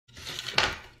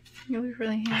You look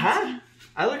really handsome. Huh?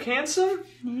 I look handsome?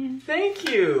 Yeah. Thank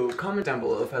you. Comment down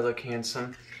below if I look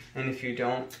handsome. And if you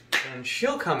don't, then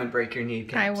she'll come and break your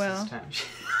kneecaps I will. this time.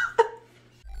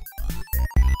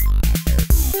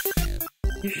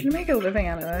 You should make a living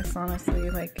out of this, honestly.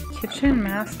 Like, kitchen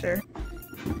master.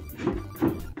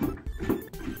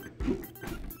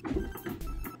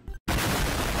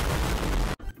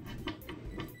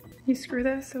 You screw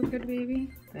that so good,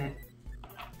 baby. Man,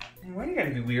 why do you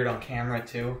gotta be weird on camera,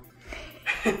 too?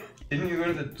 Didn't you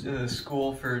go to the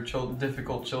school for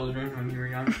difficult children when you were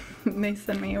young? They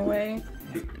sent me away.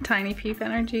 Tiny peep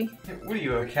energy. What are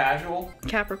you, a casual?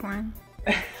 Capricorn.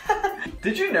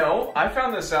 Did you know? I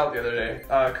found this out the other day.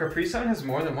 Capri Sun has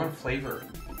more than one flavor.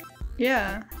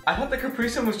 Yeah. I thought the Capri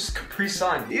Sun was just Capri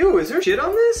Sun. Ew, is there shit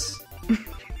on this?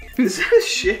 Is that a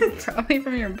shit? Probably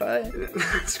from your butt.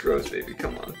 That's gross, baby.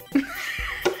 Come on.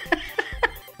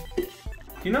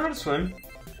 You know how to swim?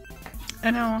 I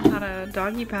know how to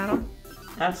doggy paddle.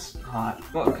 That's hot.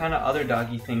 What kind of other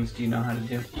doggy things do you know how to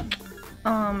do?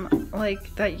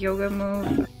 Like that yoga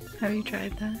move. Have you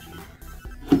tried that?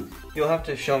 You'll have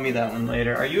to show me that one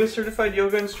later. Are you a certified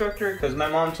yoga instructor? Because my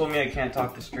mom told me I can't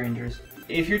talk to strangers.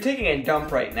 If you're taking a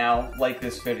dump right now, like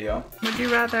this video. Would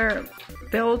you rather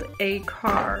build a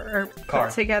car or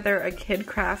put together a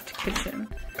KidCraft kitchen?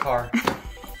 Car.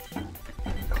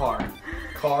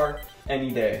 Car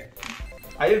any day.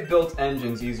 I have built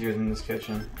engines easier than this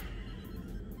kitchen.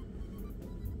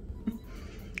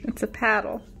 It's a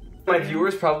paddle. My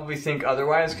viewers probably think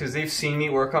otherwise because they've seen me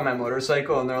work on my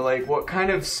motorcycle and they're like, what kind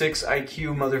of 6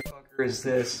 IQ motherfucker is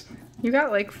this? You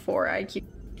got like 4 IQ.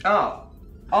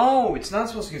 Oh, it's not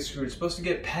supposed to get screwed, it's supposed to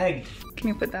get pegged. Can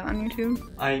you put that on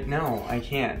YouTube? No, I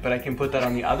can't, but I can put that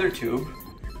on the other tube.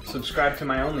 Subscribe to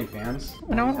my OnlyFans.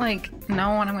 I don't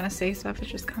know when I'm gonna say stuff, it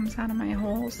just comes out of my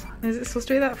holes. Is it supposed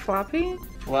to be that floppy?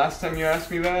 Last time you asked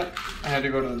me that, I had to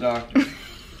go to the doctor.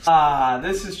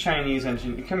 This is Chinese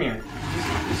engine. Come here.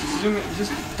 Just zoom in.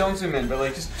 Just don't zoom in, but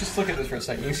like just look at this for a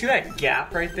second. You see that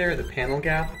gap right there, the panel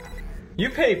gap? You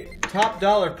pay top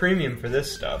dollar premium for this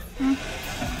stuff.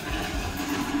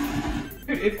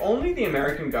 Dude, if only the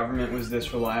American government was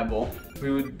this reliable,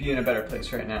 we would be in a better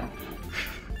place right now.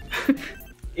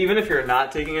 Even if you're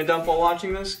not taking a dump while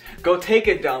watching this, go take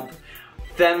a dump,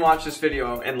 then watch this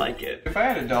video and like it. If I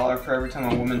had $1 for every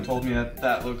time a woman told me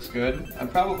that looks good,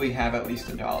 I'd probably have at least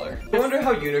 $1. I wonder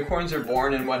how unicorns are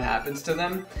born and what happens to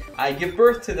them. I give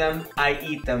birth to them, I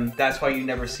eat them. That's why you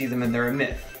never see them and they're a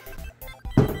myth.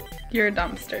 You're a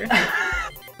dumpster.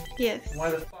 Yes. Why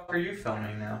the fuck are you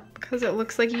filming now? Because it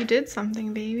looks like you did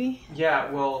something, baby. Yeah,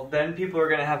 well, then people are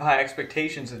gonna have high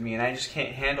expectations of me and I just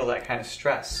can't handle that kind of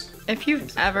stress. If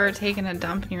you've ever taken a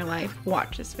dump in your life,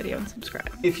 watch this video and subscribe.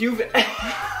 If you've...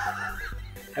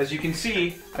 As you can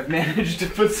see, I've managed to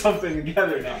put something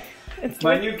together now.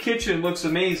 My new kitchen looks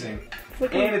amazing.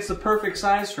 And it's the perfect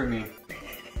size for me.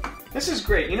 This is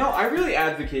great. You know, I really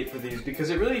advocate for these because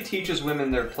it really teaches women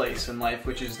their place in life,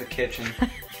 which is the kitchen.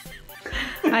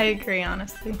 I agree,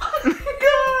 honestly. Oh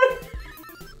my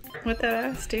god! What that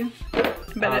ass do?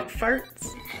 Bet it farts.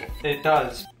 It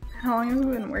does. How long have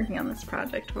you been working on this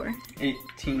project for?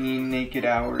 18 naked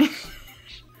hours.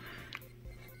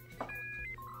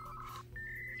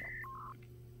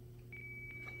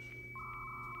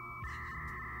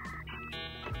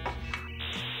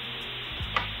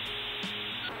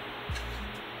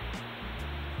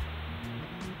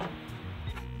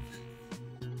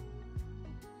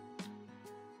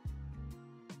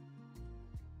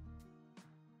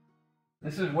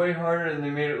 This is way harder than they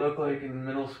made it look like in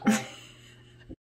middle school.